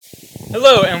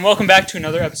Hello, and welcome back to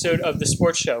another episode of The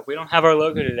Sports Show. We don't have our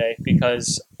logo today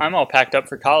because I'm all packed up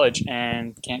for college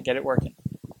and can't get it working.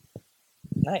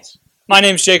 Nice. My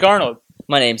name's Jake Arnold.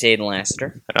 My name's Aiden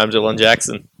Lassiter. And I'm Dylan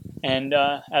Jackson. And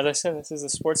as I said, this is the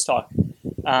Sports Talk.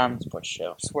 Sports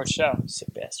show. Sports Show.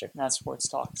 Sick bastard. Not Sports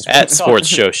Talk. At Sports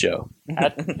Show.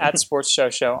 At Sports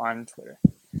Show on Twitter.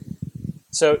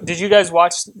 So, did you guys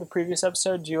watch the previous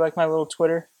episode? Do you like my little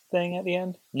Twitter thing at the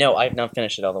end? No, I've not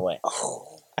finished it all the way.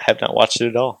 I have not watched it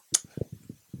at all.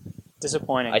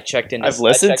 Disappointing. I checked in. I've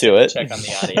listened to it. Check on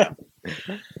the audio.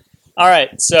 All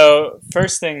right, so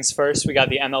first things first, we got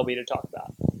the MLB to talk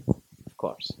about. Of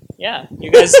course. Yeah,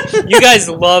 you guys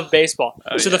love baseball.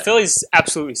 Oh, so yeah. the Phillies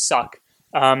absolutely suck.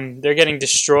 They're getting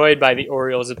destroyed by the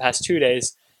Orioles the past 2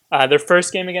 days. Their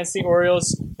first game against the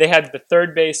Orioles, they had the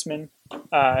third baseman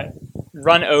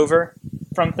run over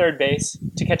from third base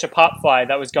to catch a pop fly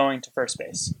that was going to first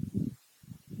base.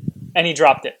 And he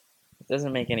dropped it. It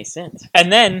doesn't make any sense.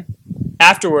 And then,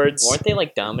 afterwards... Weren't they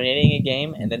like dominating a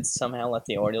game and then somehow let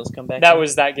the Orioles come back? That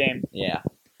was that game. Yeah.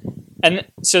 And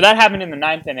so that happened in the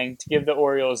ninth inning to give the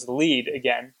Orioles the lead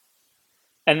again.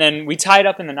 And then we tied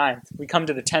up in the ninth. We come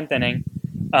to the 10th inning.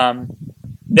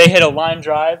 They hit a line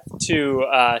drive to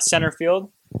center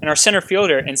field. And our center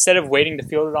fielder, instead of waiting to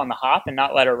field it on the hop and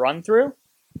not let her run through,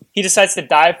 he decides to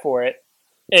dive for it.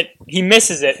 He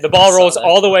misses it. The ball rolls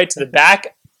all the way to the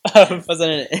back of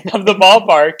the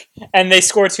ballpark, and they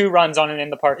score 2 runs on an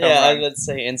in-the-park home run. I was about to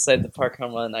say inside the park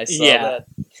home run. I saw that.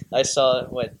 I saw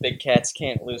what Big Cats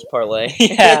Can't Lose parlay.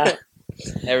 Yeah.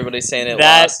 Everybody's saying it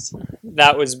lost.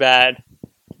 That was bad.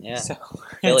 Yeah. So,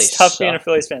 Phillies it's tough suck. being a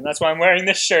Phillies fan. That's why I'm wearing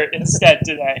this shirt instead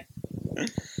today.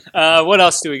 What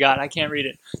else do we got? I can't read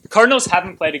it. The Cardinals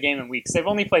haven't played a game in weeks. They've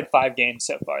only played 5 games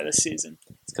so far this season.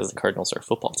 It's because the Cardinals are a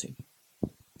football team.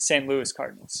 St. Louis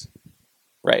Cardinals.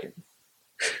 Right.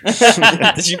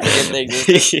 Did you forget they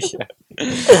existed?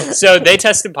 So they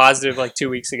tested positive like 2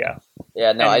 weeks ago.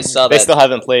 Yeah, no, And I saw They that. still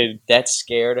haven't played. That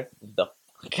scared the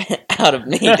fuck out of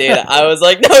me, dude. I was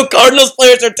like, no, Cardinals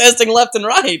players are testing left and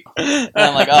right. And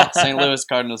I'm like, oh, St. Louis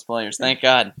Cardinals players. Thank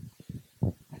God.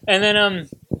 And then,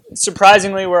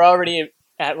 surprisingly, we're already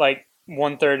at like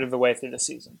 1/3 of the way through the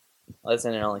season.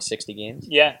 Isn't it only 60 games?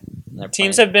 Yeah. They're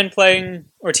Teams playing.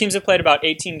 have played about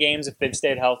 18 games if they've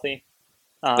stayed healthy.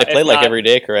 They play like every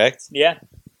day, correct? Yeah.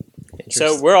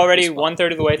 So we're already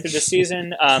 1/3 of the way through the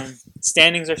season.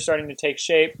 Standings are starting to take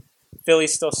shape.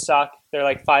 Phillies still suck. They're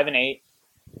like 5-8.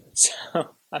 So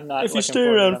I'm not. If you looking stay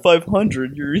forward to around them.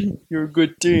 500, you're a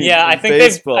good team. Yeah, I in think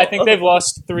baseball. they've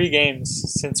lost 3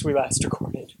 games since we last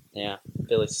recorded. Yeah,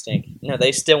 Phillies stink. No,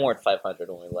 they still weren't 500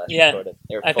 when we last recorded.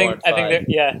 They were 4 and 5.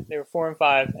 They were 4 and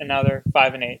 5, and now they're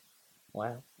 5-8.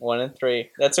 Wow, 1 and 3.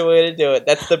 That's a way to do it.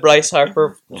 That's the Bryce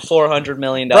Harper $400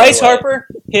 million. Bryce Harper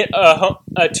hit a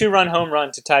 2-run home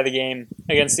run to tie the game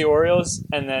against the Orioles,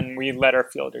 and then we let our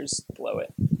fielders blow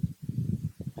it.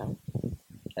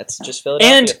 That's just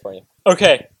Philadelphia for you.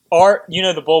 Okay, you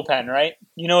know the bullpen, right?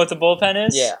 You know what the bullpen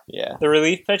is? Yeah. Yeah. The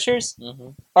relief pitchers? Mm-hmm.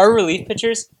 Our relief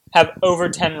pitchers have over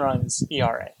 10 runs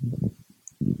ERA.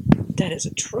 That is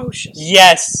atrocious.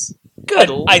 Yes. Good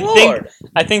Lord.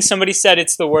 I think somebody said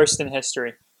it's the worst in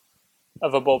history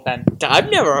of a bullpen. I've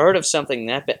never heard of something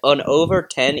that bad. An over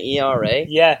 10 ERA?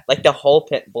 Yeah. Like the whole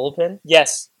bullpen?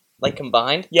 Yes. Like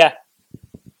combined? Yeah.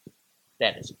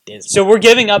 That is dismal. So we're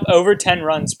giving up over 10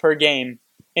 runs per game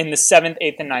in the 7th,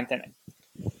 8th, and 9th inning.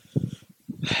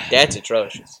 That's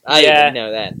atrocious. I didn't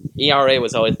know that. ERA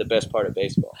was always the best part of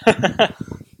baseball.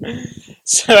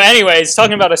 So anyways,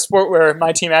 talking about a sport where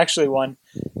my team actually won.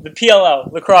 The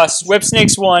PLL, lacrosse,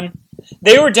 Whipsnakes won.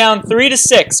 They were down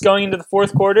 3-6 going into the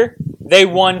 4th quarter. They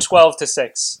won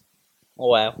 12-6. Oh,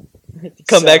 wow.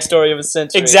 Comeback story of a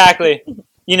century. Exactly.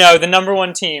 You know, the number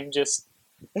 1 team just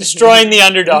destroying the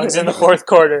underdogs in the 4th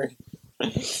quarter.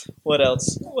 What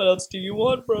else? What else do you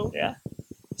want, bro? Yeah.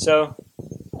 So,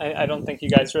 I don't think you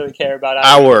guys really care about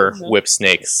Our whip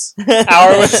snakes.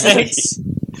 Our Whipsnakes?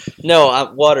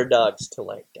 No, water dogs to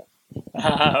like them.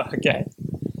 Oh, okay.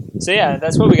 So, yeah,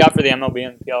 that's what we got for the MLB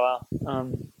and the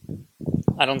PLL.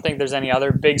 I don't think there's any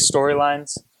other big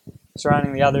storylines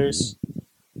surrounding the others.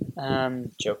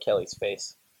 Joe Kelly's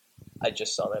face. I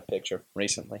just saw that picture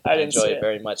recently. I didn't enjoy see it it.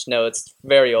 very much. No, it's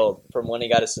very old. From when he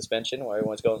got his suspension, where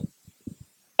everyone's going,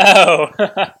 Oh,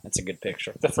 that's a good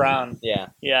picture. the frown. Yeah.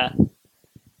 Yeah.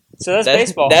 So that's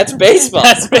baseball. That's baseball.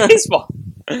 That's baseball.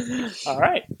 All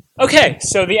right. Okay,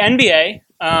 so the NBA,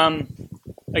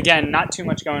 again, not too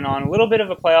much going on. A little bit of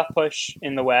a playoff push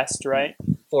in the West, right?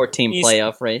 4-team East-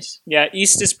 playoff race. Yeah,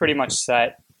 East is pretty much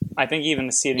set. I think even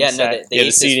the seeding Yeah, set. no, the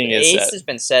East seeding is East set. has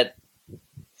been set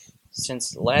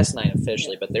since last night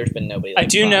officially, but there's been nobody. I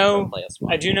do know. Playoff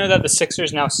spot. I do know that the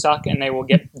Sixers now suck, and they will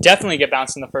definitely get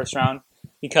bounced in the first round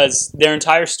because their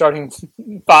entire starting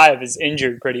five is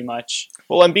injured pretty much.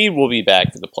 Well, Embiid will be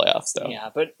back for the playoffs, though. Yeah,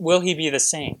 but will he be the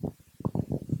same?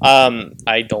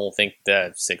 I don't think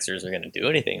the Sixers are going to do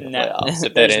anything in the playoffs, if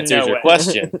that There's answers no your way.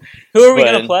 question. Who are we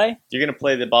But- going to play? You're going to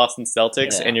play the Boston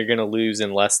Celtics, Yeah. and you're going to lose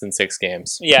in less than 6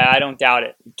 games. Yeah, I don't doubt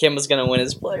it. Kemba's gonna win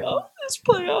his playoff.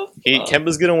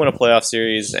 Kemba's going to win a playoff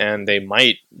series, and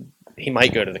he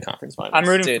might go to the conference finals. I'm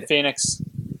rooting Dude. for Phoenix.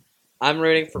 I'm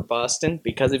rooting for Boston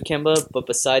because of Kemba, but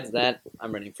besides that,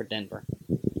 I'm rooting for Denver.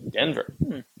 Denver.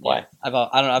 Hmm. Why? I've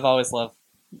always loved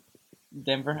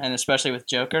Denver, and especially with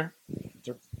Joker.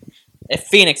 If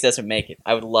Phoenix doesn't make it,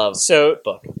 I would love So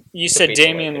Book. you said beat the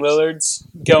Damian Lakers. Lillard's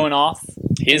going off.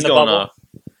 He's in the going bubble? off.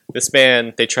 This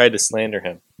man, they tried to slander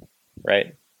him,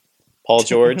 right? Paul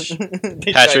George,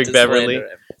 Patrick Beverly.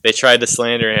 They tried to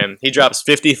slander him. He drops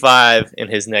 55 in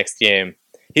his next game.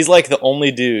 He's like the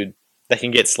only dude that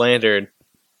can get slandered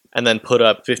and then put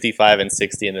up 55 and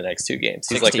 60 in the next 2 games.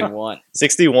 He's like 61.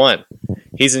 61.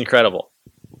 He's incredible.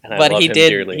 And I But love he him did.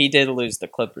 dearly. He did lose the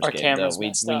Clippers Our game, though. camera's We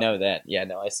messed we up. know that. Yeah,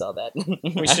 no, I saw that.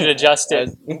 We should adjust it.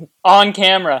 On On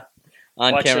camera.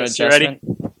 camera this. You ready?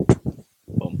 adjustment.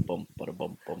 Boom, boom, bada,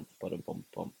 boom, boom, bada, boom,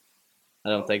 boom. I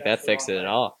don't think that fixed it at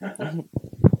all.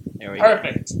 There we go.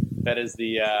 Perfect. That is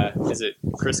the, is it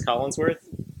Chris Collinsworth?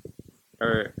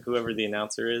 Or whoever the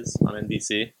announcer is on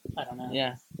NBC? I don't know.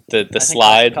 Yeah. The I think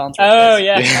slide. Collinsworth Oh is.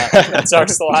 yeah, that's our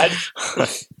slide.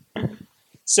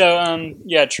 So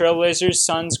yeah, Trailblazers,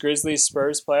 Suns, Grizzlies,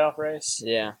 Spurs playoff race.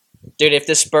 Yeah. Dude, if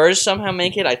the Spurs somehow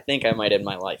make it, I think I might end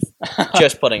my life.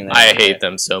 Just putting that I out there. hate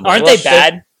them so much. Aren't Well, they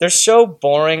bad? They're so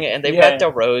boring, and they've Yeah.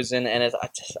 got DeRozan, and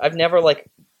I've never,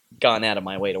 gone out of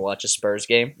my way to watch a Spurs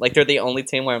game. Like, they're the only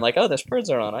team where I'm like, oh, the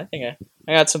Spurs are on. I think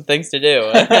I got some things to do.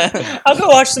 I'll go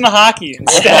watch some hockey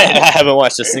instead. I haven't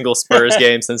watched a single Spurs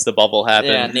game since the bubble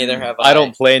happened. Yeah, neither have I. I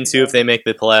don't plan to if they make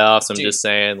the playoffs. I'm Dude, just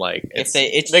saying, like, If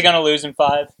They're gonna lose in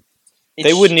 5.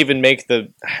 they wouldn't even make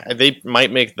the. They might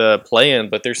make the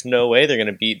play-in, but there's no way they're going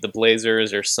to beat the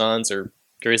Blazers or Suns or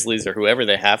Grizzlies or whoever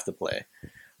they have to play.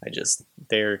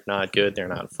 They're not good. They're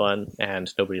not fun,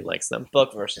 and nobody likes them.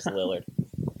 Book versus Lillard.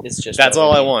 It's just That's what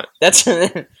all we I need. want. That's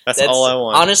That's all I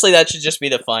want. Honestly, that should just be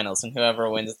the finals, and whoever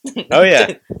wins. Oh,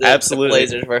 yeah. the Absolutely.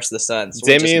 Blazers versus the Suns.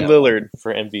 We just Damian know. Lillard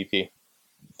for MVP.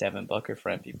 Devin Booker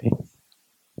for MVP.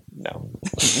 No.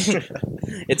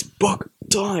 It's Book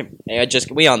time. Hey,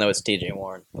 we all know it's T.J.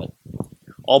 Warren, but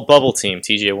All bubble team: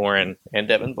 T.J. Warren and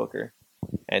Devin Booker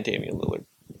and Damian Lillard.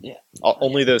 Yeah.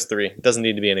 Only those 3. Doesn't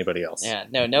need to be anybody else. yeah,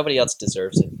 no, nobody else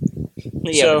deserves it.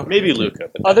 So Maybe Luka.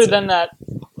 other than that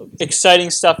exciting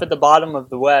stuff at the bottom of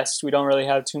the West, we don't really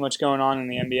have too much going on in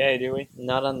the NBA, do we?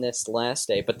 Not on this last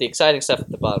day, but the exciting stuff at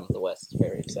the bottom of the West is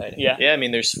very exciting. Yeah. Yeah, I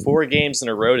mean, there's 4 games in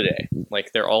a row today.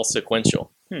 Like, they're all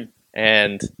sequential.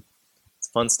 And it's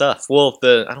fun stuff. Well,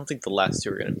 I don't think the last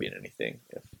 2 are going to mean anything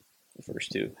if the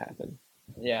first 2 happen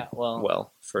Yeah, well,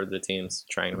 well for the teams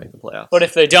trying to make the playoffs. But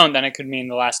if they don't, then it could mean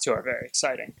the last 2 are very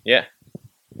exciting.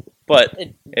 But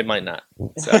it might not.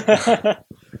 So.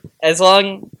 as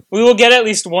long We will get at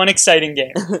least one exciting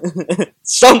game.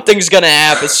 something's gonna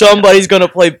happen. Somebody's gonna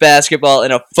play basketball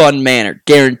in a fun manner,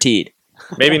 guaranteed.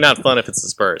 Maybe not fun if it's the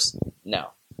Spurs.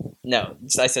 No,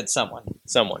 I said someone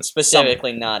Someone.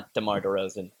 specifically, not DeMar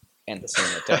DeRozan and the San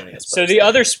Antonio Spurs. So the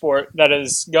other sport that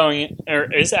is going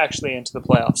or is actually into the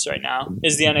playoffs right now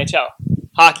is the NHL,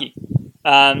 hockey.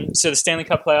 So the Stanley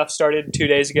Cup playoffs started 2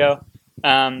 days ago.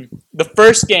 The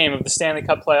first game of the Stanley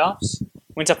Cup playoffs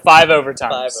went to 5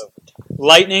 overtimes.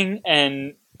 Lightning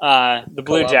and the Blue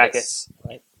Columbus, Jackets.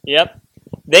 right? Yep.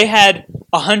 They had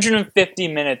 150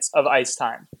 minutes of ice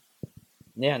time.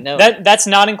 Yeah, no. That's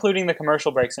not including the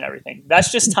commercial breaks and everything.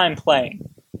 That's just time playing.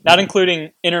 Not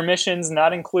including intermissions,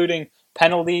 not including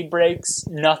penalty breaks,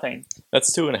 nothing.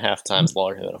 That's 2.5 times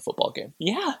longer than a football game.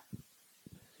 Yeah.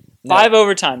 No. 5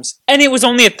 overtimes. And it was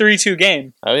only a 3-2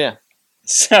 game. Oh, yeah.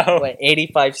 So, Wait,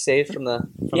 85 saves from the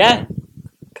yeah.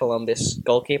 Columbus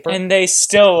goalkeeper. And they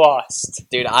still lost.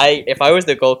 Dude, if I was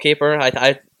the goalkeeper,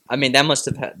 I mean that must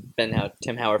have been how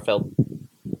Tim Howard felt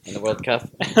in the World Cup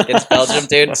against Belgium,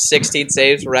 dude. 16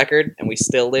 saves record, and we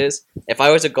still lose. If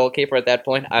I was a goalkeeper at that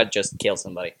point, I'd just kill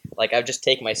somebody. Like I'd just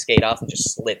take my skate off and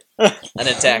just slit an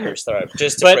attacker's throat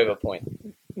just to prove a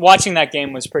point. Watching that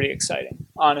game was pretty exciting,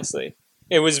 honestly.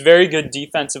 It was very good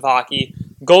defensive hockey.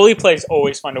 Goalie play is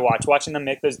always fun to watch. Watching them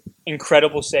make those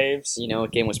incredible saves. You know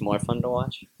what game was more fun to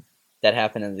watch? That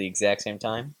happened at the exact same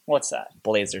time. What's that?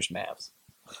 Blazers Mavs.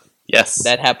 Yes.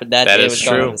 That happened. That That day is was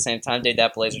going true. at the same time. Dude,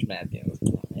 that Blazers Mavs game.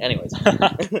 Anyways,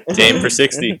 Game for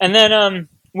 60. And then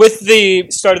with the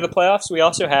start of the playoffs, we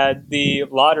also had the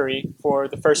lottery for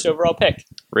the first overall pick.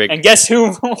 Rigged. And guess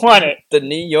who won it? The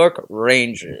New York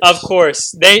Rangers. Of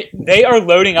course. They are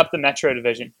loading up the Metro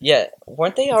Division. Yeah,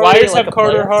 weren't they already Flyers like have a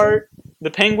Carter playoff Hart.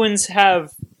 The Penguins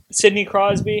have Sidney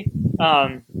Crosby.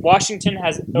 Washington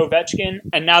has Ovechkin.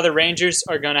 And now the Rangers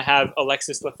are going to have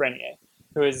Alexis Lafreniere,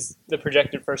 who is the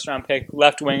projected first-round pick,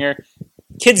 left winger.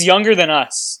 Kid's younger than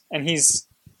us, and he's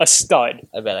a stud. team?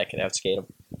 I bet I could outskate him.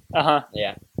 Uh-huh.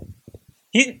 Yeah.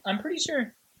 I'm pretty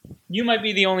sure you might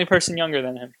be the only person younger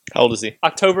than him. How old is he?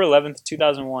 October 11th,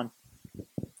 2001.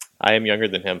 I am younger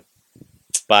than him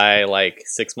by like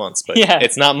 6 months, but Yeah.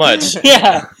 it's not much.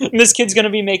 Yeah. And this kid's going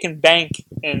to be making bank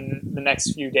in the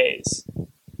next few days.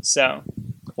 So,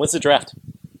 When's the draft?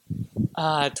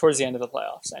 towards the end of the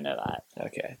playoffs. I know that.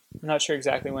 Okay. I'm not sure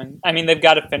exactly when. I mean, they've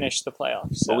got to finish the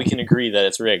playoffs. So. But we can agree that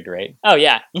it's rigged, right? Oh,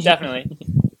 yeah. Definitely.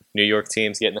 New York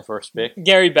team's getting the first pick.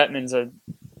 Gary Bettman's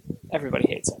everybody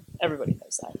hates him. Everybody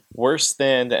knows that. Worse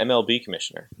than the MLB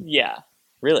commissioner. Yeah.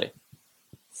 Really?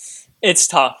 It's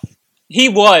tough. He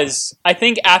was. I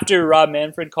think after Rob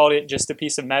Manfred called it just a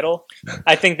piece of metal,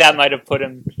 I think that might have put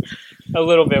him a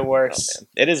little bit worse Oh,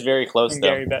 man. It is very close, than though.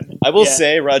 Gary Bettman. I will Yeah.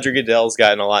 say Roger Goodell's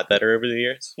gotten a lot better over the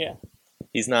years. Yeah.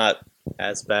 He's not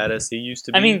as bad as he used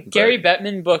to be. I mean, but Gary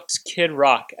Bettman booked Kid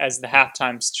Rock as the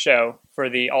halftime show for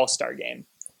the All-Star game.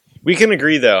 We can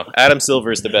agree, though. Adam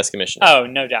Silver is the best commissioner. Oh,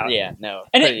 no doubt. Yeah, no,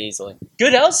 And pretty easily.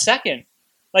 Goodell's second.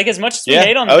 Like, as much as we yeah.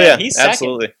 hate on Oh, him, yeah. he's second.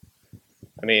 Absolutely.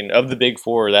 I mean, of the big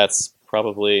four, that's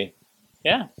probably...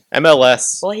 Yeah.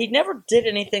 MLS. Well, he never did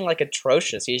anything like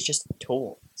atrocious. He's just a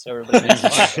tool. So everybody makes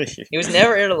fun. He was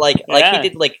never like Yeah. he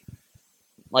did like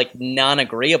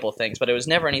non-agreeable things, but it was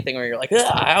never anything where you're like,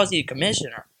 how's he a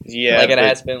commissioner? Yeah, like it but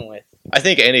has been with. I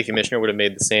think any commissioner would have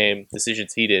made the same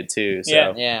decisions he did, too. So.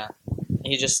 Yeah. Yeah,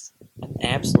 he's just an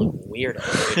absolute weirdo.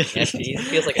 Dude. He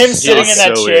feels like Him a sitting jock, in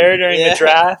that so chair weird. during Yeah. the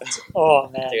draft. Oh,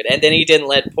 man. dude. And then he didn't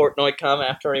let Portnoy come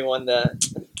after he won the.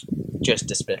 Just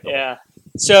despicable. Yeah.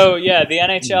 So, yeah, the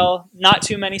NHL, not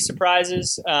too many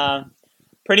surprises.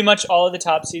 Pretty much all of the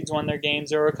top seeds won their games.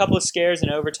 There were a couple of scares in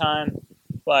overtime,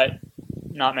 but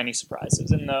not many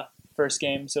surprises in the first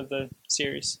games of the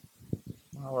series.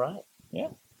 All right.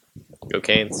 Go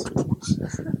Canes.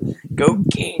 Go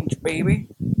Kings, baby.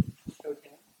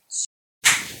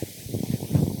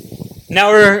 Now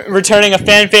we're returning a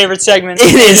fan favorite segment.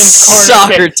 It is Ian's Corner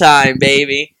soccer Pick. time,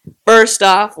 baby. First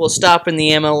off, we'll stop in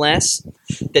the MLS.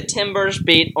 The Timbers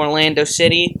beat Orlando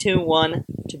City 2-1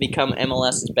 to become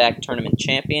MLS's back tournament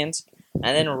champions.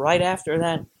 And then right after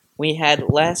that, we had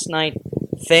last night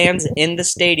fans in the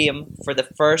stadium for the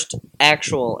first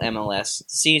actual MLS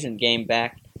season game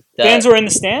back. The Fans were in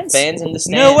the stands? fans in the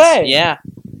stands. No way. Yeah.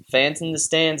 Fans in the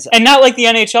stands. And not like the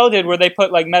NHL did, where they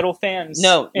put like metal fans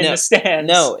No, in no, the stands.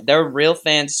 No, there were real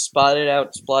fans spotted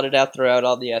out throughout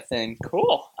all the thing.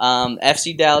 Cool.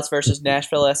 FC Dallas versus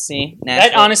Nashville SC.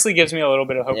 That honestly gives me a little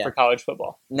bit of hope Yeah. for college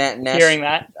football. Nash- Hearing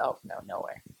that. Oh no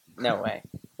way, no way.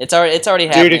 It's already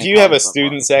happening. Dude, if in you have a college football.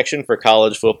 student section for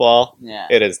college football, yeah,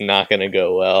 it is not going to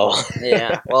go well.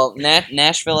 yeah. Well,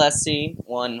 Nashville SC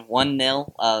won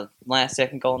 1-0. Last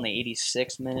second goal in the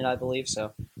 86th minute, I believe.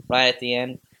 So right at the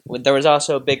end. There was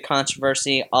also a big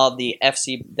controversy. All the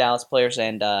FC Dallas players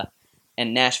and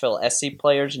Nashville SC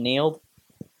players kneeled,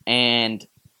 and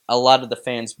a lot of the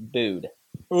fans booed.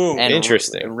 Ooh. And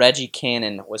Interesting. Reggie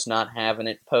Cannon was not having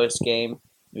it post game.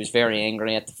 He was very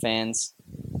angry at the fans.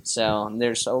 So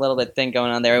there's a little bit thing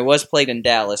going on there. It was played in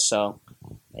Dallas, so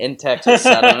in Texas,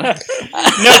 I don't know.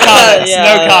 No comments. Yeah,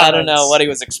 No comments. I don't know what he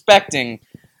was expecting,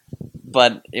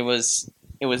 but it was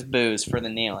booze for the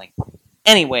kneeling.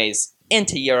 Anyways,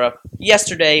 into Europe.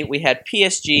 Yesterday we had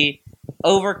PSG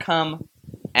overcome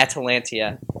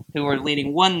Atalanta, who were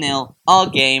leading 1-0 all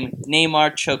game.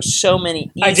 Neymar choked so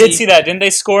many easy... I did see that. Didn't they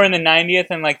score in the 90th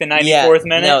and like the 94th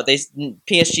minute? No,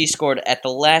 PSG scored at the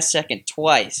last second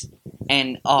twice.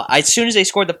 And as soon as they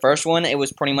scored the first one, it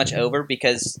was pretty much over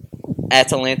because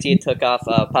Atalanta took off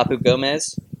Papu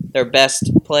Gomez, their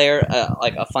best player,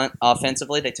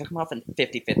 offensively. They took him off in the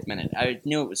 55th minute. I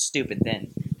knew it was stupid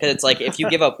then. Because it's like, if you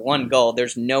give up one goal,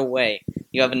 there's no way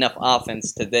you have enough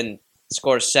offense to then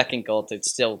score a second goal to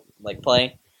still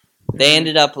play. They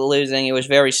ended up losing. It was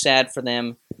very sad for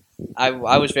them. I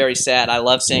was very sad. I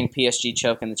love seeing PSG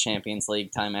choke in the Champions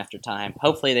League time after time.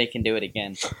 Hopefully they can do it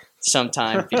again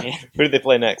sometime. Who do they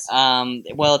play next?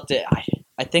 Well,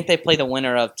 I think they play the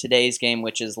winner of today's game,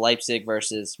 which is Leipzig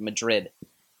versus Madrid,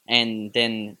 and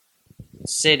then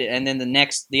City, and then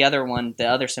the other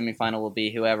semifinal will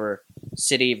be whoever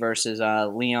City versus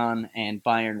Lyon and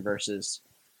Bayern versus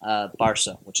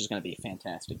Barca, which is going to be a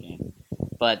fantastic game.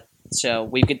 But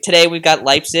So today we've got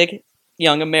Leipzig.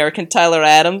 Young American Tyler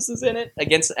Adams is in it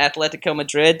against Atletico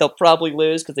Madrid. They'll probably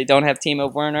lose because they don't have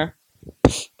Timo Werner.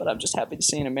 But I'm just happy to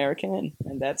see an American in,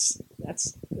 and that's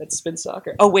been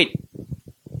soccer. Oh wait,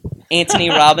 Anthony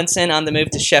Robinson on the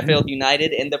move to Sheffield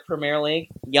United in the Premier League.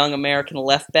 Young American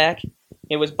left back.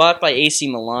 It was bought by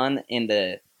AC Milan in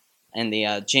the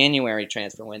January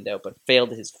transfer window, but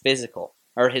failed his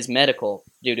medical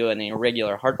due to an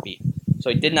irregular heartbeat. So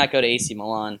he did not go to AC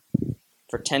Milan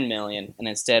for $10 million, and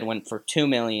instead went for $2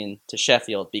 million to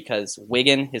Sheffield because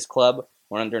Wigan, his club,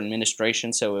 were under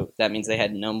administration, so that means they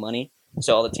had no money.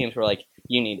 So all the teams were like,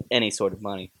 "You need any sort of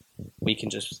money, we can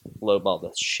just lowball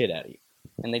the shit out of you,"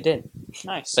 and they did.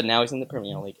 Nice. But now he's in the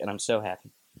Premier League, and I'm so happy.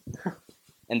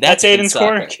 And That's Aiden's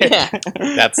corner kick. kick. Yeah.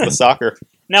 That's the soccer.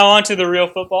 Now on to the real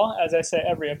football, as I say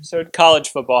every episode, college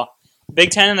football.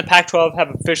 Big Ten and the Pac-12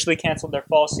 have officially canceled their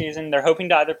fall season. They're hoping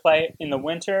to either play in the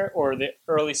winter or the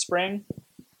early spring.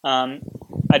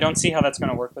 I don't see how that's going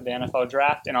to work with the NFL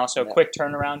draft and also a quick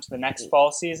turnaround to the next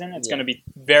fall season. It's going to be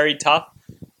very tough.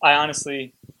 I don't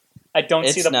see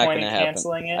the point in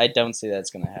canceling it. I don't see that's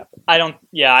going to happen. I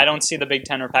don't see the Big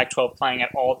Ten or Pac-12 playing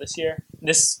at all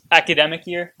this academic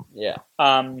year. Yeah.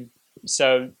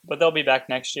 But they'll be back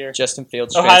next year. Justin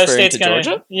Fields Ohio transferring State's to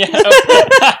Georgia?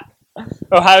 Yeah.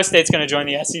 Ohio State's going to join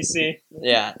the SEC.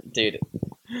 Yeah, dude.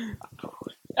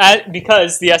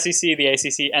 Because the SEC, the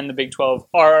ACC, and the Big 12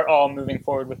 are all moving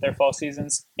forward with their fall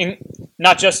seasons,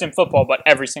 not just in football, but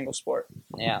every single sport.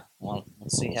 Yeah, well, we'll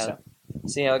see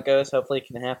how it goes. Hopefully it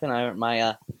can happen.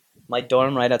 My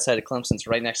dorm right outside of Clemson's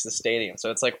right next to the stadium, so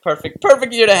it's like perfect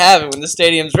year to have it when the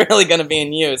stadium's really going to be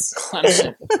in use.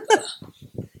 Clemson.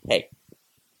 Hey,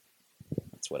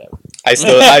 it's whatever.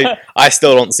 I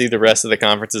still don't see the rest of the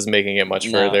conferences making it much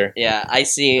further. Yeah, I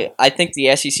think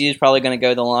the SEC is probably going to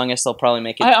go the longest. They'll probably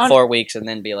make it 4 weeks and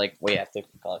then be like, we have to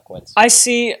call it quits.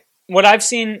 What I've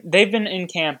seen, they've been in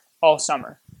camp all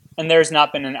summer, and there's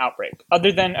not been an outbreak.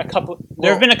 Other than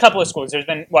there have been a couple of schools. There's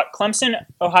been, Clemson,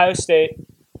 Ohio State.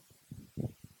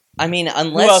 I mean,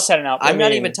 Who else had an outbreak? I'm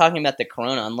not even talking about the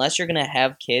corona. Unless you're going to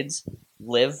have kids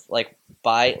live,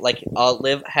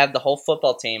 have the whole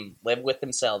football team live with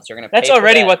themselves. You're going to pay That's for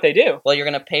already that. what they do. Well, you're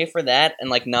going to pay for that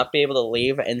and not be able to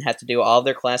leave and have to do all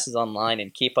their classes online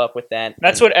and keep up with that.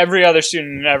 That's what every other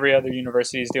student in every other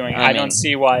university is doing. I don't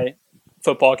see why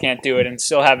football can't do it and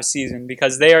still have a season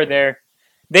because they are there.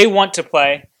 They want to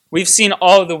play. We've seen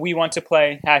all the "we want to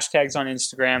play" hashtags on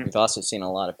Instagram. We've also seen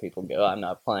a lot of people go, "I'm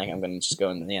not playing. I'm going to just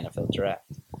go into the NFL draft."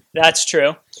 That's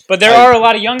true. But there are a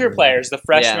lot of younger players, the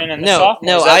freshmen and the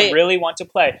sophomores, that really want to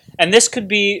play. And this could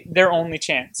be their only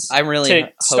chance. I really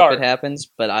hope it happens,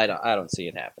 but I don't see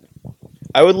it happening.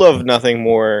 I would love nothing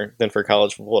more than for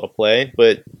college football to play,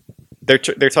 but they're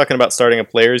talking about starting a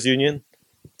players' union.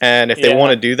 And if they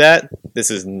want to do that, this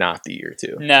is not the year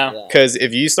to. No. Because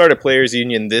if you start a players'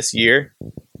 union this year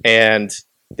and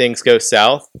things go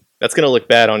south, that's going to look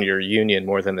bad on your union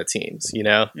more than the teams, you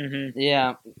know? Mm-hmm.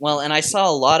 Yeah. Well, and I saw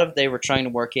a lot of they were trying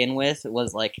to work in with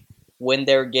was when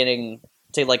they're getting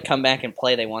to come back and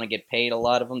play, they want to get paid, a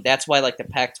lot of them. That's why the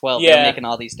Pac-12, they're making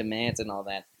all these demands and all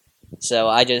that. So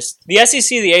the SEC,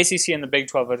 the ACC, and the Big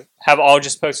 12 have all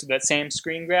just posted that same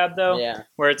screen grab, though,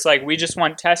 where it's we just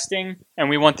want testing and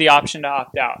we want the option to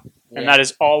opt out. And that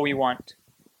is all we want.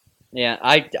 Yeah,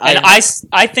 I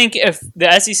think if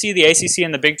the SEC, the ACC,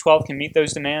 and the Big 12 can meet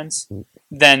those demands,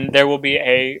 then there will be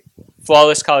a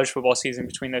flawless college football season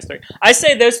between those three. I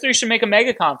say those three should make a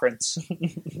mega conference.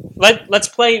 Let's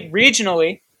play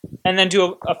regionally, and then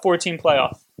do a 14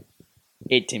 playoff.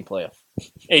 18 playoff.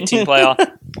 18 playoff.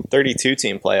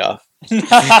 32-team playoff.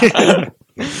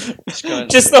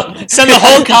 Just send the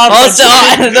whole conference.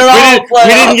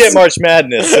 We didn't get March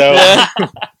Madness, so...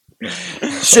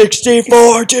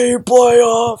 64-team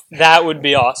playoff. That would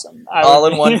be awesome. All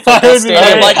in one football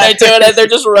stadium like they do it, and they're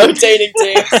just rotating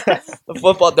teams.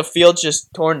 The field's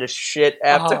just torn to shit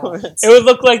afterwards. It would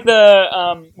look like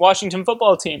the Washington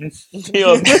football team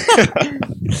field.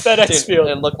 FedEx Field.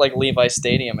 It looked like Levi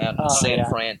Stadium out in San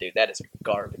Fran, dude. That is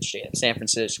garbage. San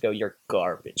Francisco, you're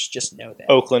garbage. Just know that.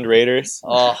 Oakland Raiders.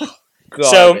 Oh,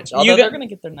 garbage. So they're going to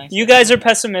get their nice. You guys are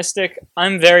pessimistic.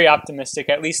 I'm very optimistic,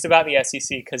 at least about the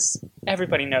SEC, because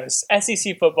everybody knows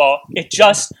SEC football, it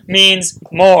just means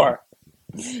more.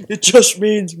 It just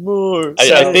means more.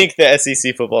 I think the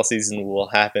SEC football season will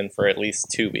happen for at least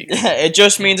 2 weeks. It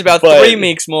just means about 3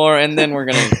 weeks more, and then we're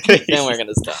gonna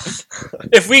stop.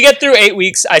 If we get through 8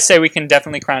 weeks, I say we can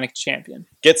definitely crown a champion.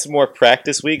 Get some more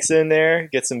practice weeks in there.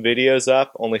 Get some videos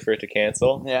up, only for it to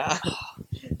cancel. Yeah.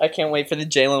 I can't wait for the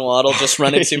Jalen Waddle just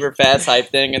running super fast hype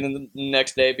thing, and then the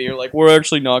next day be like, we're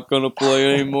actually not going to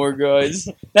play anymore, guys.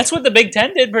 That's what the Big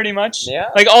Ten did pretty much. Yeah.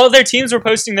 Like all of their teams were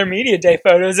posting their media day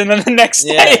photos, and then the next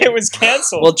day it was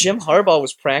canceled. Well, Jim Harbaugh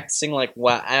was practicing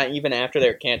even after they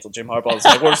were canceled. Jim Harbaugh was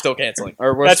like, we're still canceling.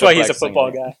 That's why he's a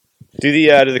football guy. Do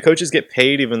the coaches get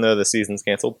paid even though the season's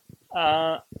canceled?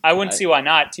 I wouldn't see why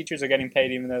not. Teachers are getting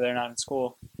paid even though they're not in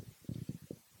school.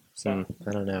 So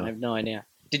I don't know. I have no idea.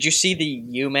 Did you see the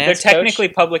UMass They're technically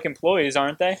public employees,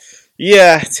 aren't they?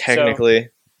 Yeah, technically.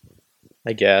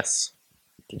 I guess.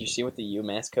 Did you see what the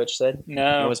UMass coach said?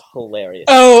 No. It was hilarious.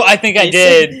 Oh, I think I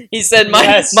did. He said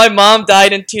my mom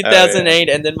died in 2008,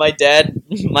 and then my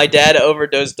dad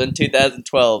overdosed in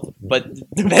 2012. But the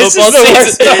This is the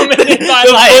worst moment in my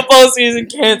life. Football season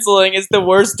canceling is the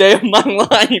worst day of my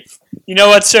life. You know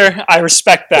what, sir? I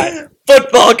respect that.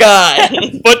 Football guy.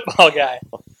 Football guy.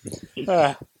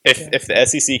 If the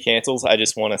SEC cancels, I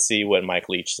just want to see what Mike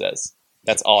Leach says.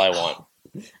 That's all I want.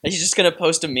 He's just gonna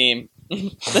post a meme.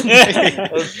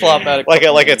 Flop out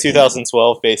like a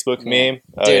 2012 Facebook meme.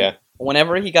 Oh Dude, yeah.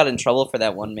 Whenever he got in trouble for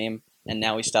that one meme, and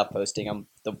now he stopped posting them,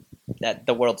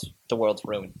 the world's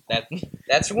ruined.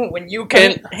 That's when you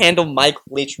can handle Mike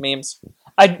Leach memes.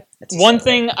 One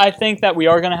thing I think that we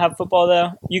are going to have football,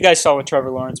 though, you guys saw what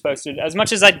Trevor Lawrence posted. As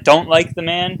much as I don't like the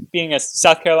man being a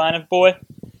South Carolina boy,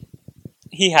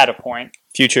 he had a point.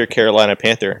 Future Carolina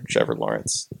Panther, Trevor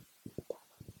Lawrence.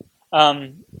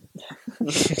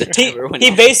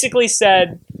 He basically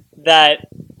said that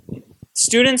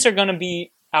students are going to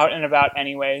be out and about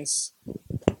anyways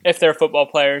if they're football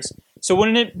players. So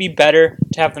wouldn't it be better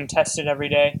to have them tested every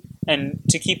day and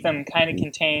to keep them kind of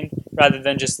contained rather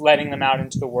than just letting them out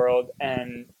into the world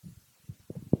and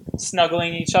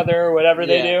snuggling each other or whatever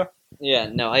they do? Yeah,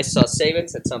 no, I saw Saban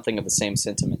said something of the same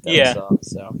sentiment that Yeah. I saw.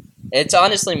 So it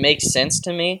honestly makes sense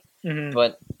to me,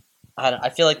 but I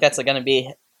feel like that's going to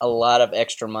be a lot of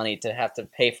extra money to have to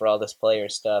pay for all this player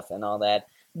stuff and all that.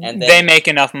 And then, they make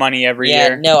enough money every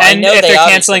year. No, and I know if they they're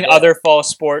obviously canceling will. other fall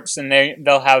sports, then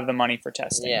they'll have the money for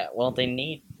testing. Yeah, well, they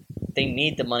need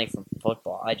the money from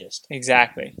football.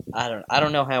 Exactly. I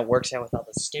don't know how it works out with all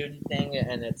the student thing,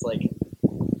 and it's like,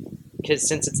 because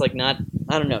since it's like not,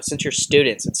 I don't know, since you're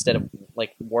students instead of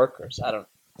like workers, I don't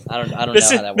know how that works.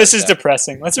 This is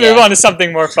depressing. Let's move on to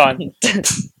something more fun.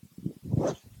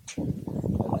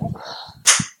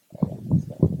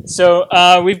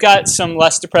 So we've got some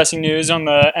less depressing news on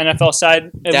the NFL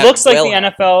side. It looks like the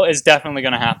NFL is definitely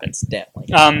going to happen. It's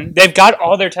definitely. They've got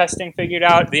all their testing figured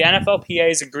out. The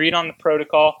NFLPA's agreed on the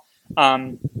protocol.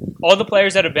 All the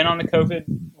players that have been on the COVID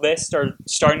list are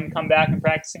starting to come back and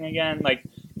practicing again. Like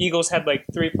Eagles had like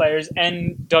 3 players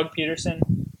and Doug Peterson,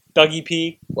 Dougie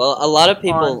P. Well, a lot of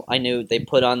people I knew they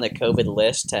put on the COVID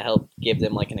list to help give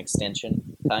them like an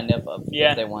extension, kind of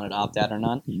if they wanted to opt out or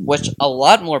not. Which a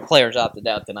lot more players opted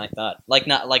out than I thought. Like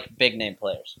not like big name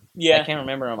players. Yeah, I can't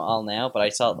remember them all now, but I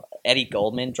saw Eddie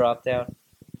Goldman dropped out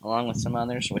along with some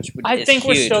others, which I think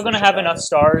we're still going to have enough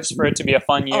stars for it to be a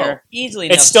fun year. Oh, easily,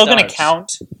 it's still going to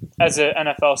count as an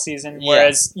NFL season,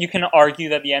 whereas you can argue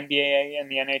that the NBA and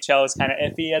the NHL is kind of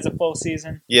iffy as a full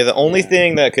season. Yeah, the only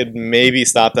thing that could maybe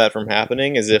stop that from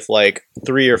happening is if like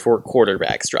 3 or 4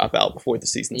 quarterbacks drop out before the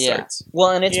season starts.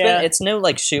 Well, and it's no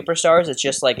like superstars. It's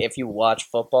just like if you watch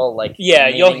football, like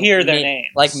you'll hear their names,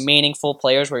 like meaningful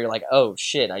players where you're like, oh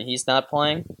shit, he's not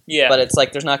playing. Yeah, but it's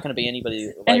like there's not going to be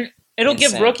anybody like. And it'll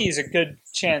give rookies a good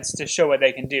chance to show what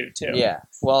they can do too. Yeah,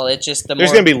 well, it's just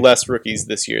there's going to be less rookies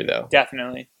this year though.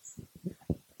 Definitely.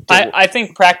 I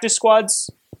think practice squads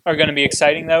are going to be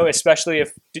exciting, though, especially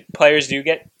if players do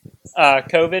get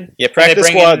COVID. Yeah, practice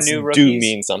squads do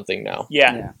mean something now.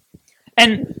 Yeah.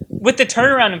 And with the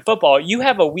turnaround in football, you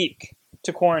have a week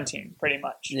to quarantine, pretty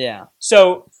much. Yeah.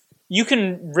 So you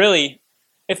can really,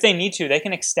 if they need to, they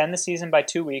can extend the season by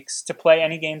 2 weeks to play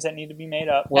any games that need to be made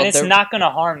up. Well, and it's not going to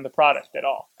harm the product at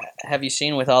all. Have you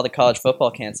seen with all the college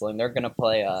football canceling, they're going to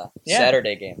play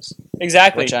Saturday games.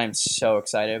 Exactly. Which I'm so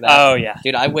excited about. Oh, yeah.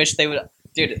 Dude, I wish they would...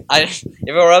 Dude, if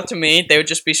it were up to me, they would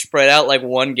just be spread out like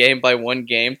one game by one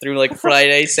game through like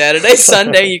Friday, Saturday,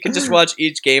 Sunday. You could just watch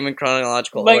each game in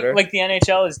chronological order. Like the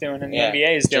NHL is doing and the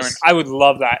NBA is doing. I would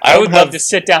love that. I would love to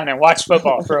sit down and watch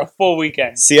football for a full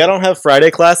weekend. See, I don't have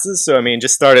Friday classes, so I mean,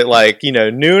 just start at like,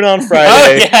 noon on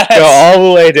Friday, go all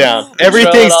the way down.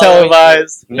 Everything's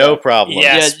televised, no problem.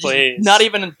 Yes, please. Not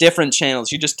even different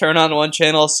channels. You just turn on one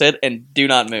channel, sit, and do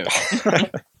not move.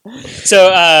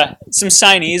 So, some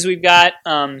signees we've got.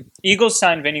 Eagles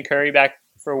signed Vinny Curry back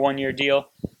for a 1-year deal.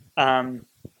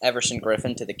 Everson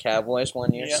Griffin to the Cowboys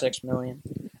 1 year, $6 million.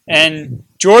 And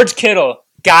George Kittle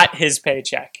got his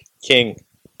paycheck. King.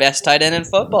 Best tight end in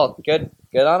football. Good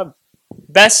Good on him.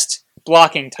 Best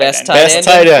blocking tight Best end. tight Best end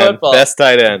tight in end. football. Best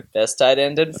tight end. Best tight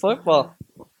end in football.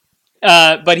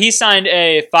 But he signed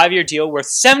a 5-year deal worth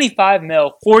 $75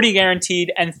 million, 40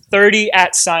 guaranteed, and 30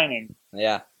 at signing.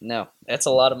 Yeah, no, that's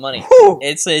a lot of money. Whew.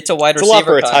 It's a wide It's a receiver lot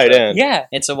for a contract. tight end. Yeah.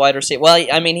 It's a wide receiver. Well,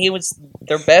 I mean, he was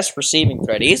their best receiving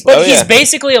threat. He's But Oh, he's yeah.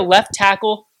 basically a left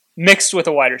tackle mixed with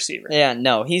a wide receiver. yeah,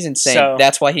 no, he's insane. So-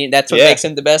 That's what Yeah. makes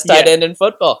him the best tight Yeah. end in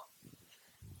football.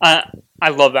 I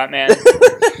love that man.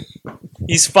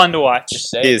 He's fun to watch. Just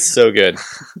say He it. is so good.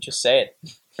 Just say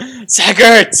it. Zach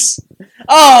Ertz.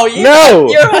 Oh, No!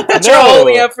 you're No.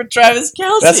 holding up for Travis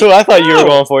Kelce. That's who I thought you were No.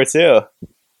 going for too.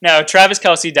 No, Travis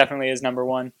Kelce definitely is number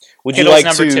one. Would you Kittle's like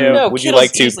number to? two. No, would you Kittle's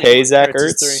like to easily pay Zach Ertz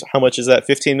is Ertz? 3. How much is that?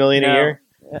 $15 million a No. year.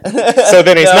 So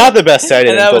then he's No. not the best tight end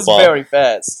And in that football. was very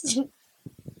fast.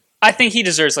 I think he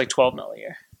deserves like $12 million a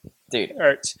year. Dude.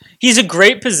 Ertz. He's a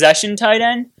great possession tight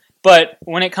end, but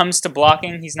when it comes to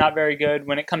blocking, he's not very good.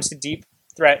 When it comes to deep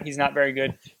threat, he's not very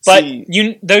good. But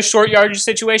See, those short yardage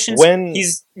situations, when-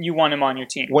 you want him on your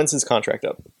team when's his contract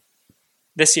up?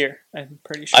 this year. I'm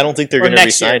pretty sure. I don't think they're Or going to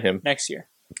next year. re-sign him Next year.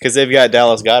 because they've got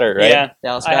Dallas Goddard, right? Yeah,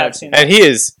 Dallas I have Goddard. seen that. And he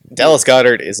is Dallas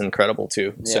Goddard is incredible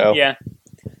too. Yeah. So Yeah,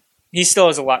 he still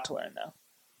has a lot to learn though.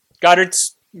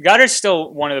 Goddard's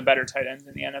still one of the better tight ends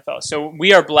in the NFL. So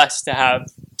we are blessed to have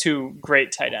two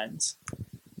great tight ends.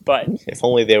 But if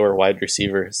only they were wide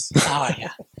receivers. oh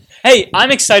yeah, hey,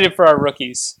 I'm excited for our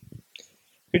rookies.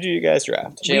 Who do you guys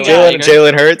draft? Jalen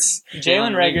Jalen Hurts.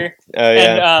 Jalen Reagor, Oh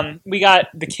yeah. and we got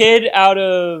the kid out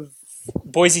of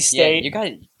Boise Yeah, State.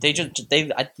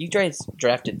 you guys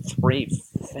drafted 3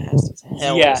 fast as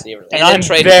hell Yeah, receivers. and then I'm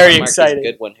traded very for Marcus excited.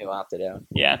 Goodwin, who opted out.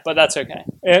 Yeah, but that's okay.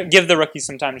 Give the rookies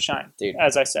some time to shine, Dude.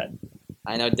 as I said.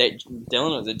 I know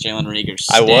Dylan was a Jalen Reagor.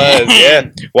 I was, yeah.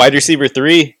 Wide receiver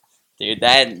 3. Dude,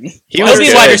 that He He'll was be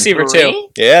good. wide receiver too.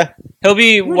 Yeah. He'll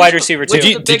be wide receiver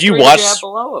too. Did you watch-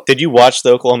 Did you watch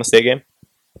the Oklahoma State game?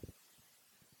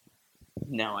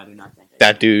 No, I do not think.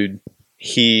 That dude,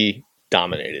 he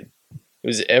dominated. It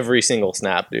was every single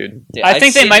snap, dude. I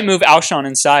think they might move Alshon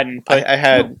inside and put I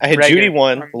had Reagor Judy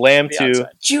 1, from Lamb the 2.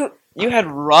 outside. You had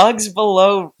Ruggs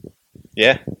below.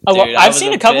 Yeah. Oh, well, Dude, I I've was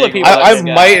seen a a couple of big people. Ruggs I that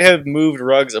guy. might have moved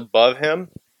Ruggs above him,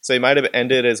 so he might have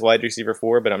ended as wide receiver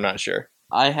 4, but I'm not sure.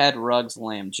 I had Ruggs,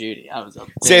 Lamb, Judy. I was a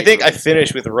See, I big think I Ruggs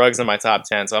finished guy. with Ruggs in my top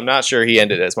 10, so I'm not sure he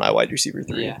ended as my wide receiver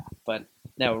 3. Yeah, but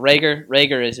no,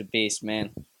 Rager is a beast,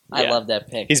 man. I Yeah. love that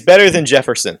pick. He's better than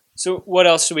Jefferson. So what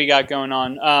else do we got going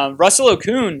on? Russell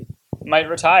Okun might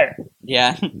retire.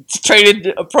 Yeah, traded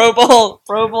a Pro Bowl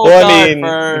Well, I guard mean,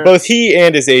 for. both he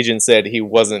and his agent said he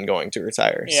wasn't going to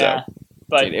retire. Yeah, So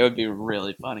but Dude, it would be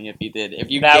really funny if he did. If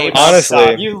you that gave would up,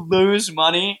 Honestly- you lose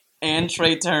money and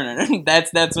Trey Turner.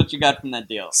 that's what you got from that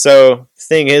deal. So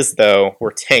thing is, though,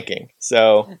 we're tanking.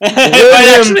 So it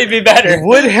might actually be better.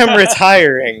 would him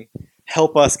retiring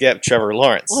help us get Trevor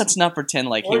Lawrence? Let's not pretend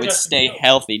like he Or would just- stay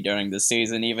healthy during the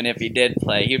season, even if he did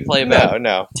play. He'd play about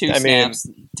No. 2 I mean, snaps,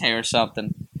 tear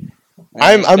something. And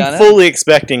I'm he's done I'm it. fully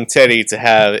expecting Teddy to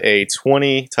have a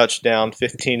 20 touchdown,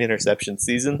 15 interception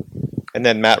season, and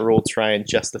then Matt Rule try and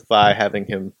justify having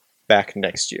him back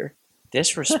next year.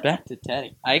 Disrespect to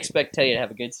Teddy. I expect Teddy to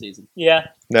have a good season. Yeah,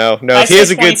 No, I if he say has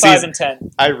a good 25 season, and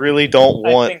 10. I really don't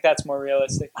I want. think that's more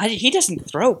realistic. He doesn't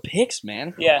throw picks,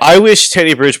 man. Yeah. I wish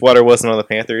Teddy Bridgewater wasn't on the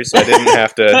Panthers, so I didn't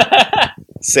have to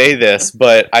say this,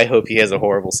 but I hope he has a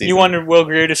horrible season. You wanted Will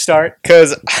Greer to start?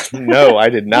 Because no, I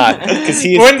did not. Because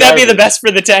he is Wouldn't that be the garbage. best for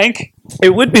the tank? It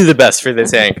would be the best for the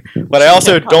tank, but I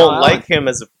also Come don't on. like him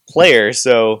as a player.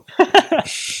 So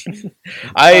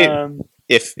I, Um,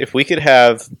 if we could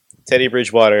have Teddy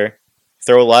Bridgewater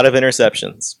throw a lot of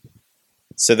interceptions,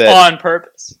 so that on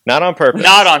purpose. not on purpose,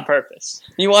 Not on purpose.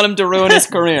 You want him to ruin his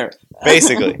career.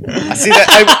 basically. I see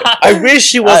that. I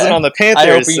wish he wasn't on the Panthers. I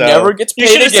hope he so never gets You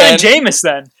paid should have again. signed Jameis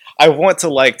then. I want to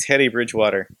like Teddy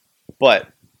Bridgewater, but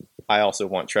I also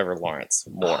want Trevor Lawrence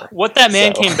more. What that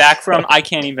man So. came back from, I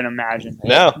can't even imagine.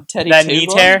 No, Teddy That Two knee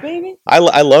Bones, tear? baby.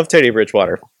 I love Teddy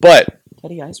Bridgewater, but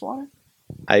Teddy Icewater.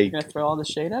 I You're gonna throw all the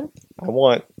shade at him. I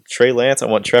want Trey Lance. I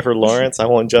want Trevor Lawrence. I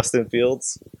want Justin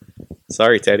Fields.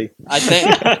 Sorry, Teddy. I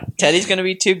think Teddy's gonna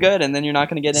be too good, and then you're not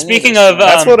gonna get any. Speaking of, of, this.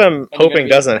 That's what I'm And you're hoping gonna be-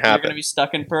 doesn't You're happen. gonna be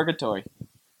stuck in purgatory.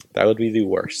 That would be the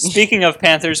worst. Speaking of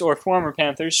Panthers or former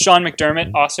Panthers, Sean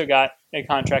McDermott also got a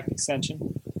contract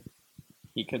extension.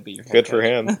 He could be your head Good for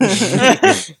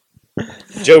coach.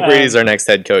 him. Joe Brady's our next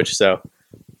head coach, so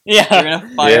Yeah. You're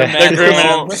gonna fire Yeah. Matt They're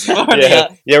grooming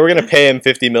Rule. yeah, we're gonna pay him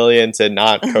 $50 million to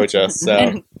not coach us. So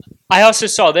And I also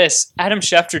saw this. Adam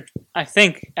Schefter, I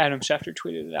think Adam Schefter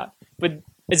tweeted it out. But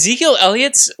Ezekiel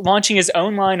Elliott's launching his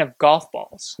own line of golf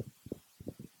balls.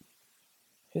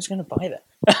 Who's gonna buy that?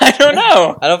 I don't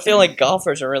know. I don't feel like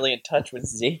golfers are really in touch with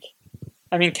Zeke.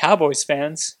 I mean, Cowboys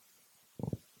fans.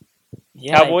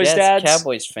 Yeah, Cowboys I guess dads?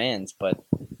 Cowboys fans, but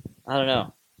I don't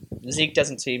know. Zeke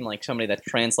doesn't seem like somebody that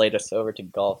translates us over to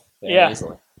golf very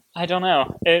easily. I don't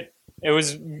know. It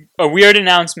was a weird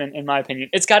announcement, in my opinion.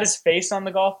 It's got his face on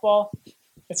the golf ball.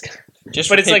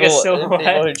 But it's like a silhouette.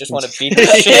 People who just want to beat the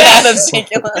shit out of Zeke.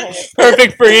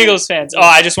 Perfect for Eagles fans. Oh,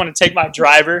 I just want to take my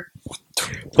driver.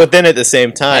 But then at the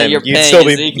same time, you're you'd paying still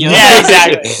be. Ezekiel. Yeah,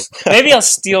 exactly. Maybe I'll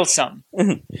steal some.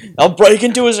 I'll break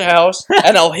into his house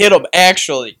and I'll hit him.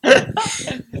 Actually,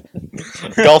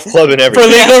 Golf club and For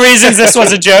everything. legal reasons, this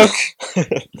was a joke.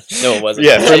 no, it wasn't.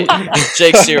 Yeah,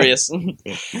 Jake's serious.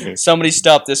 Somebody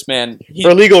stop this man.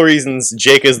 For legal reasons,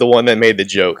 Jake is the one that made the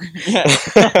joke.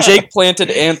 Jake planted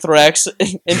anthrax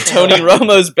in Tony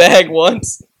Romo's bag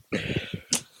once.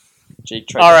 Jake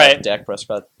tried All to right. have Dak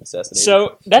Prescott assassinated.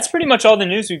 So that's pretty much all the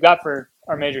news we've got for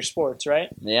our major sports, right?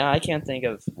 Yeah, I can't think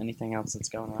of anything else that's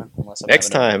going on. Unless I'm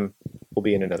Next having time, we'll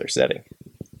be in another setting.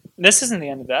 This isn't the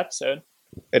end of the episode.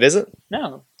 It isn't?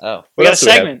 No. Oh. We What got a else do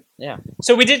we have? segment. Yeah.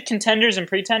 So we did contenders and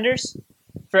pretenders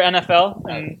for NFL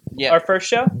and yeah. our first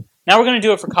show. Now we're going to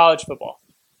do it for college football.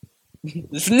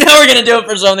 Now we're going to do it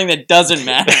for something that doesn't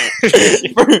matter.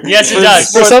 Yes, it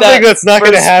does. For something that's not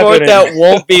going to happen. For a sport that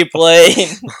won't be played.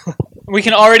 We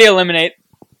can already eliminate...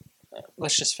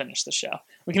 Let's just finish the show.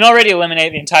 We can already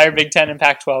eliminate the entire Big Ten and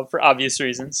Pac-12 for obvious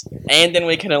reasons. And then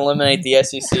we can eliminate the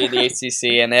SEC, the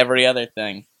ACC, and every other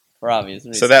thing for obvious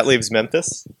reasons. So that leaves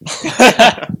Memphis.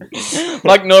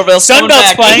 Mike Norvell,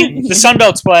 Sunbelt's playing. The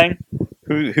Sunbelt's playing.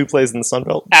 Who plays in the Sun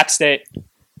Belt? App State.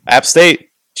 App State.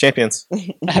 Champions.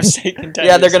 App State contenders.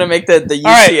 Yeah, they're going to make the UCF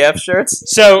All right. shirts.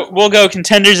 So we'll go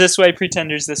contenders this way,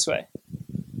 pretenders this way.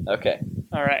 Okay.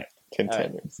 All right.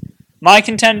 Contenders. My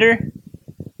contender,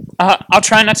 I'll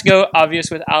try not to go obvious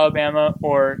with Alabama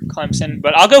or Clemson,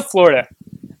 but I'll go Florida.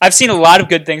 I've seen a lot of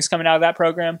good things coming out of that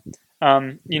program.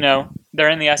 They're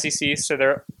in the SEC, so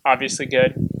they're obviously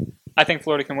good. I think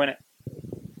Florida can win it.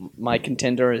 My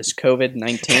contender is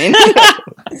COVID-19.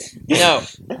 No.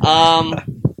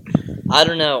 I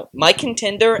don't know. My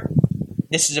contender,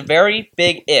 this is a very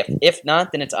big if. If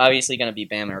not, then it's obviously going to be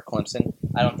Bama or Clemson.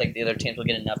 I don't think the other teams will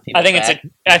get enough people I think back.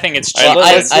 it's. All right, Well,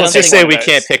 let's I don't just think say one we of those.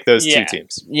 can't pick those Yeah. two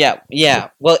teams. Yeah.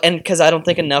 Well, and because I don't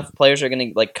think enough players are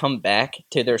going to come back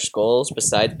to their schools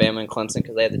besides Bama and Clemson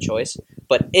because they had the choice.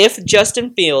 But if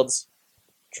Justin Fields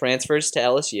transfers to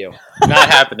LSU, Not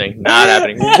happening. Not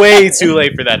happening. Way too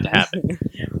late for that to happen.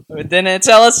 then it's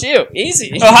LSU.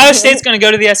 Easy. Ohio State's going to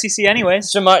go to the SEC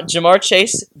anyways. Jamar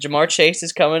Chase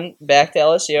is coming back to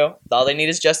LSU. All they need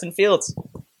is Justin Fields.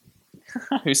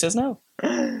 Who says no?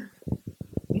 I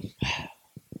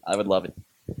would love it.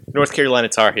 North Carolina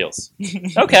Tar Heels.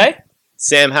 Okay.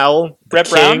 Sam Howell. Brett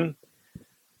the king.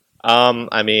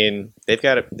 I mean, they've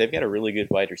got a really good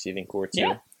wide receiving core too.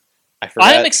 Yeah. I forgot.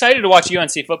 I am excited to watch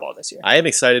UNC football this year. I am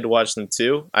excited to watch them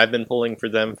too. I've been pulling for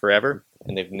them forever,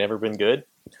 and they've never been good,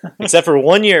 except for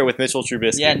 1 year with Mitchell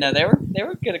Trubisky. Yeah, no, they were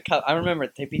good at I remember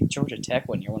they beat Georgia Tech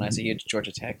one year when I was a huge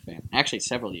Georgia Tech fan. Actually,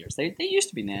 several years. They used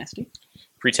to be nasty.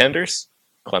 Pretenders.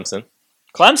 Clemson.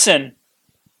 Clemson.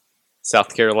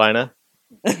 South Carolina.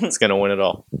 It's gonna win it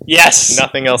all. Yes.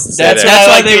 Nothing else to say That's there. what I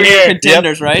why like they to were hear. your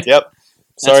contenders, right? Yep.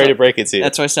 Sorry what- to break it to you.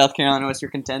 That's why South Carolina was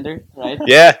your contender, right?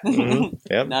 Yeah. Mhm.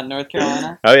 Yep. Not North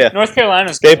Carolina. Oh yeah. North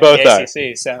Carolina's They going to both the are.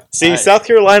 ACC, so. See, Alright. South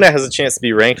Carolina has a chance to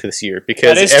be ranked this year That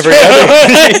because is every true.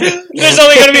 other. There's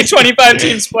only going to be 25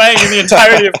 teams playing in the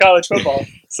entirety of college football.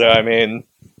 So I mean,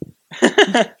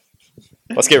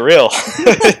 let's get real. Go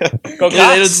Yeah, they don't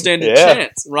Cox. stand a Yeah.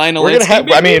 chance. Ryan We're gonna Olinsky, have.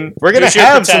 I baby. mean, we're gonna Who's your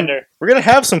have some. pretender? We're gonna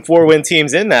have some 4-win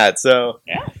teams in that. So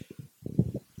Yeah.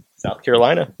 South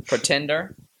Carolina.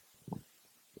 pretender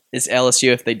is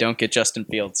LSU if they don't get Justin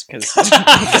Fields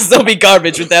because they'll be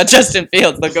garbage without Justin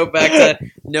Fields. They'll go back to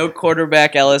no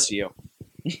quarterback LSU.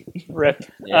 Rip.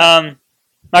 Yeah.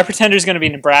 My pretender is going to be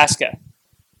Nebraska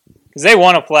because they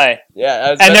want to play,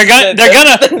 Yeah, and they're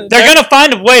gonna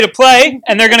find a way to play,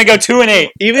 and they're gonna go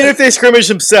 2-8. Even if they scrimmage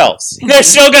themselves. They're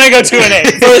still gonna go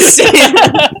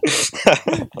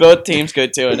 2-8. Both teams go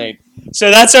 2-8.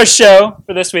 So that's our show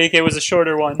for this week. It was a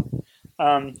shorter one.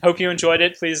 Hope you enjoyed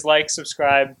it. Please like,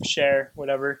 subscribe, share,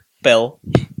 whatever. Bell.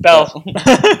 Bell.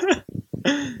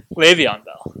 Le'Veon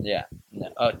Bell. Yeah. No.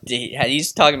 Oh,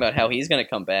 he's talking about how he's going to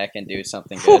come back and do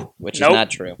something good, which Nope. is not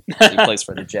true. He plays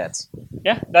for the Jets.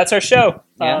 Yeah, that's our show.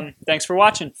 Yeah. Thanks for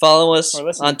watching. Follow us Or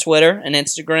listen. on Twitter and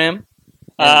Instagram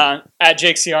At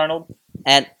Jake C. Arnold.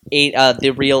 at the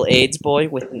real AIDS boy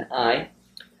with an I.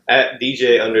 At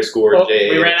DJ_JA.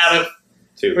 We ran out of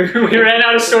 2. We ran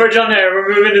out of storage on there. We're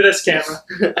moving to this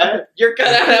camera. You're cut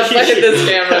out halfway in this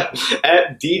camera.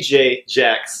 At DJ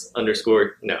Jax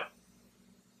 _ no.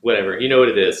 Whatever. You know what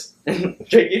it is.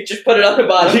 You just put it on the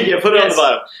bottom. Yeah, put it on the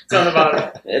bottom. It's on the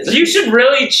bottom. It's- You should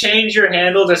really change your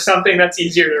handle to something that's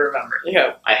easier to remember.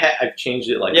 Yeah. I've changed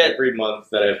it like every month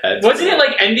that I've had. Wasn't it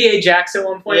like NBA Jax at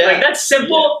one point? Yeah. Like, that's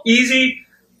simple, easy,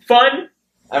 fun.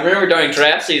 I remember during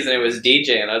draft season, it was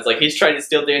DJ, and I was like, he's trying to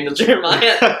steal Daniel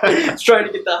Jeremiah. He's trying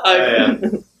to get the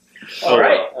hype. All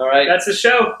right. All right. That's the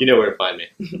show. You know where to find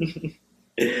me.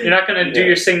 You're not going to do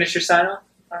your signature sign off?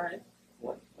 All right.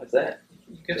 What's that?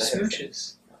 You go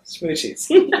smooches. Smoochies.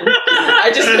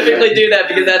 I just typically do that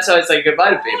because that's how I say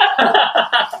goodbye to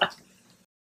people.